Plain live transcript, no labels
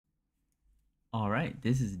All right,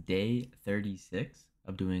 this is day 36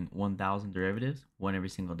 of doing 1,000 derivatives, one every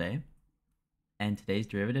single day. And today's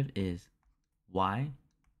derivative is y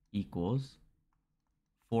equals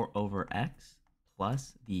 4 over x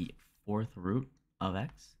plus the fourth root of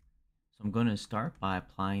x. So I'm going to start by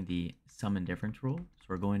applying the sum and difference rule. So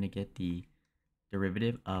we're going to get the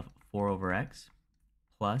derivative of 4 over x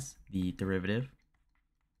plus the derivative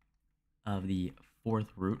of the fourth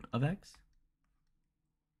root of x.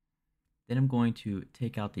 Then I'm going to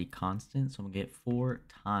take out the constant, so I'm going to get 4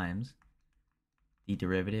 times the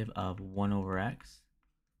derivative of 1 over x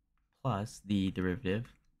plus the derivative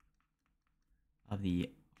of the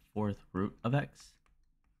fourth root of x.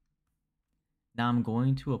 Now I'm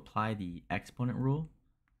going to apply the exponent rule.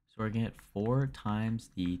 So we're going to get 4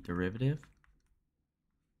 times the derivative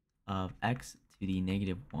of x to the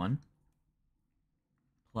negative 1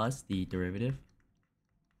 plus the derivative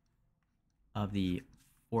of the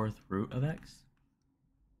fourth root of x.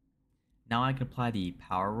 Now I can apply the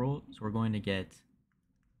power rule. So we're going to get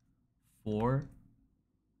 4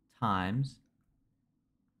 times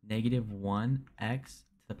negative 1x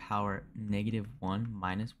to the power negative 1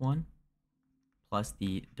 minus 1 plus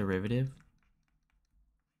the derivative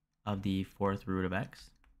of the fourth root of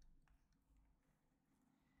x.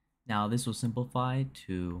 Now this will simplify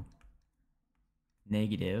to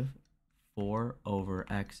negative 4 over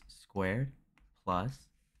x squared plus.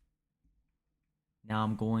 Now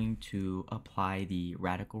I'm going to apply the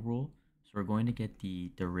radical rule. So we're going to get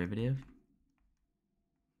the derivative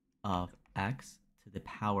of x to the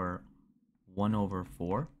power 1 over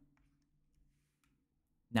 4.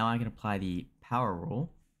 Now I can apply the power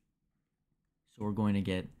rule. So we're going to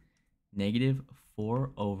get negative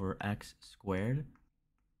 4 over x squared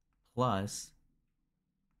plus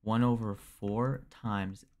 1 over 4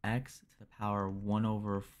 times x to the power 1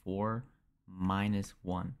 over 4 minus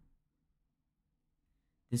 1.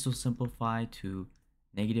 This will simplify to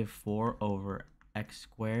negative 4 over x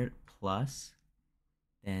squared plus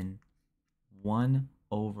then 1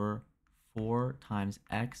 over 4 times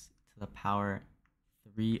x to the power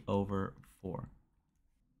 3 over 4.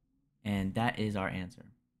 And that is our answer.